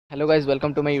Hello guys,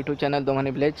 welcome to my YouTube channel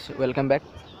Domohani village. Welcome back.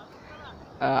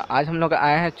 आज हम लोग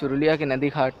आए हैं चुरुलिया के नदी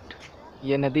घाट।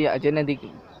 ये नदी अजय नदी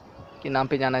के नाम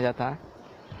पे जाना जाता है।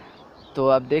 तो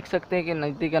आप देख सकते हैं कि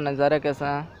नदी का नज़ारा कैसा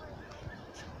है।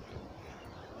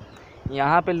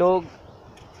 यहाँ पे लोग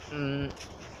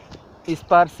इस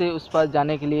पार से उस पार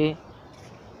जाने के लिए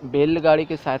बैलगाड़ी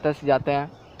की सहायता से जाते हैं।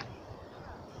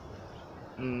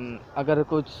 अगर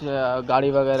कुछ गाड़ी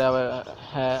वगैरह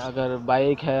है, अगर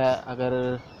बाइक है,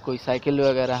 अगर कोई साइकिल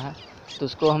वगैरह है, तो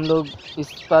उसको हम लोग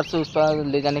इस पार से उस पार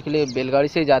ले जाने के लिए बैलगाड़ी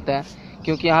से ही जाते हैं।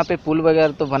 क्योंकि यहाँ पे पुल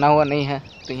वगैरह तो बना हुआ नहीं है,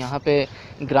 तो यहाँ पे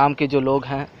ग्राम के जो लोग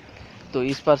हैं तो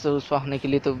इस पार से उस पार होने के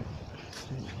लिए तो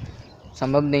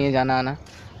संभव नहीं है जाना आना।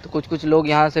 तो कुछ लोग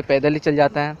यहाँ से पैदल ही चल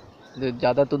जाते हैं,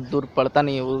 ज़्यादा तो दूर पड़ता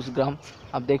नहीं है वो उस ग्राम,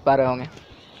 आप देख पा रहे होंगे।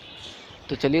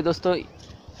 तो चलिए दोस्तों,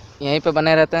 यहीं पे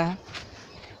बने रहते हैं,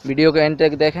 वीडियो को एंड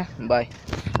तक देखें। बाय।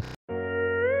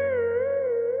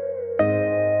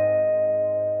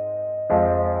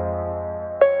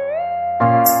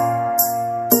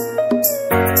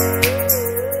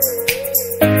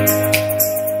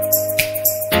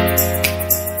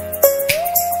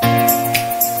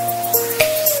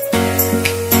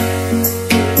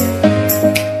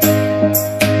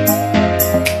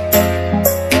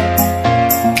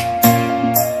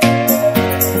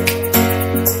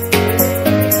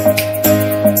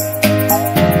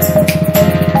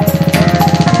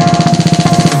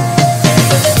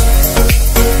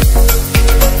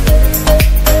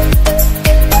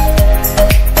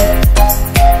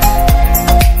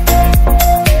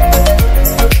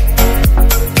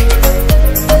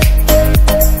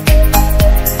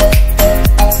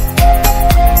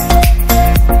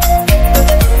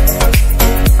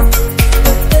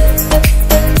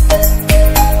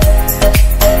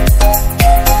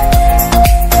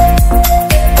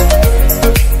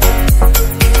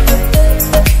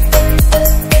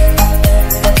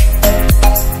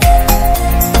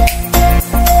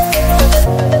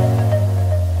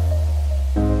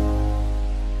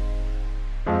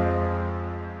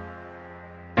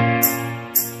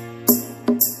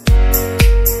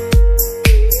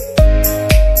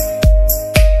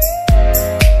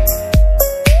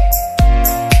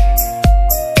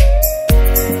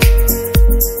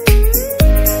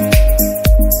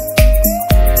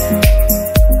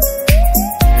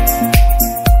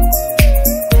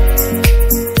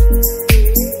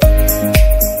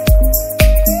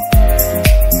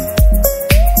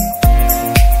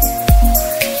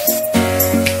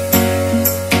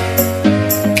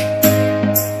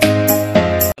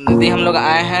 नदी हम लोग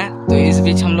आए हैं, तो इस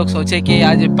बीच हम लोग सोचे कि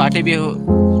आज पार्टी भी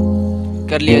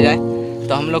कर लिया जाए।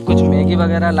 तो हम लोग कुछ मैगी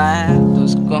वगैरह लाए हैं, तो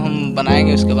उसको हम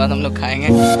बनाएंगे, उसके बाद हम लोग खाएंगे।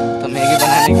 तो मैगी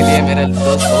बनाने के लिए मेरा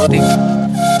दोस्त बहुत ही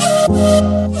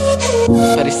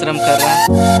परिश्रम कर रहा है।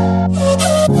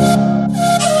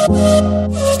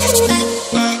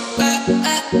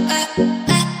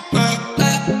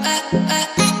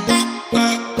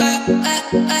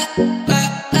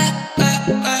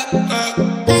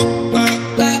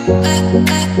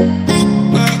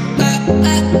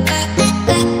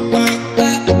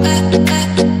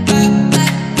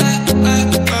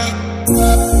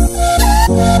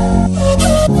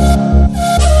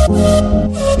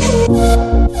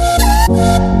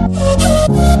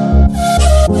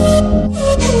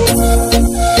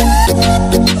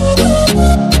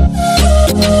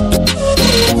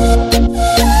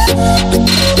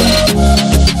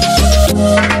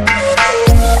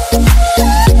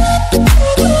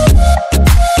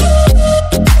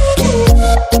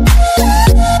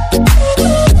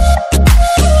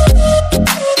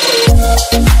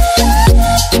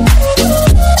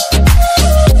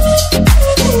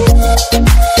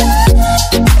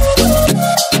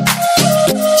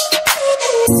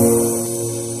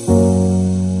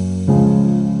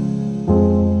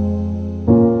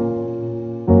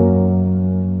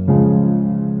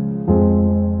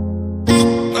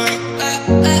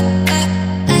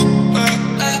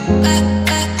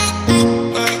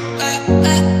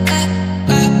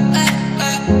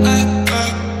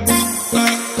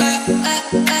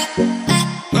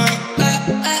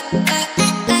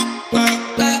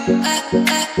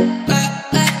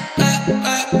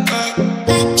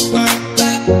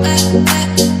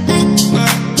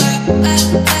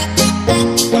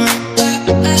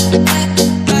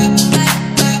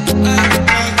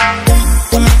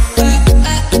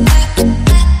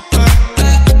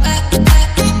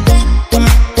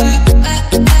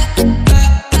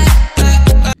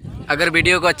 अगर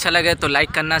वीडियो को अच्छा लगे तो लाइक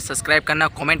करना, सब्सक्राइब करना,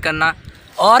 कमेंट करना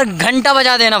और घंटा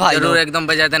बजा देना भाई, जरूर एकदम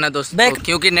बजा देना दोस्तों,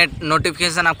 क्योंकि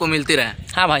नोटिफिकेशन आपको मिलती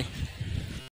रहे। हाँ भाई।